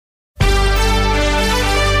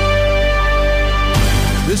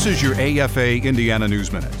This is your AFA Indiana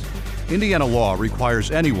News Minute. Indiana law requires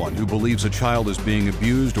anyone who believes a child is being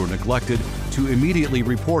abused or neglected to immediately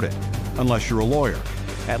report it, unless you're a lawyer.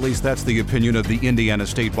 At least that's the opinion of the Indiana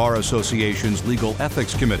State Bar Association's Legal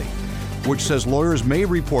Ethics Committee, which says lawyers may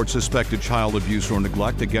report suspected child abuse or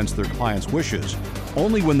neglect against their clients' wishes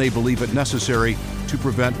only when they believe it necessary to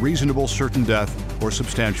prevent reasonable certain death or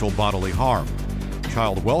substantial bodily harm.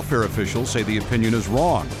 Child welfare officials say the opinion is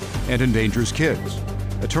wrong and endangers kids.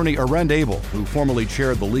 Attorney Arend Abel, who formerly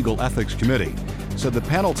chaired the Legal Ethics Committee, said the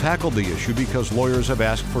panel tackled the issue because lawyers have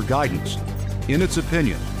asked for guidance. In its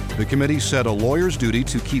opinion, the committee said a lawyer's duty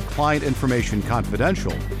to keep client information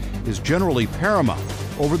confidential is generally paramount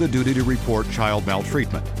over the duty to report child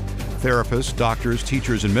maltreatment. Therapists, doctors,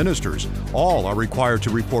 teachers, and ministers all are required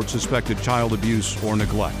to report suspected child abuse or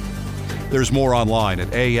neglect. There's more online at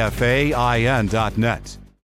afain.net.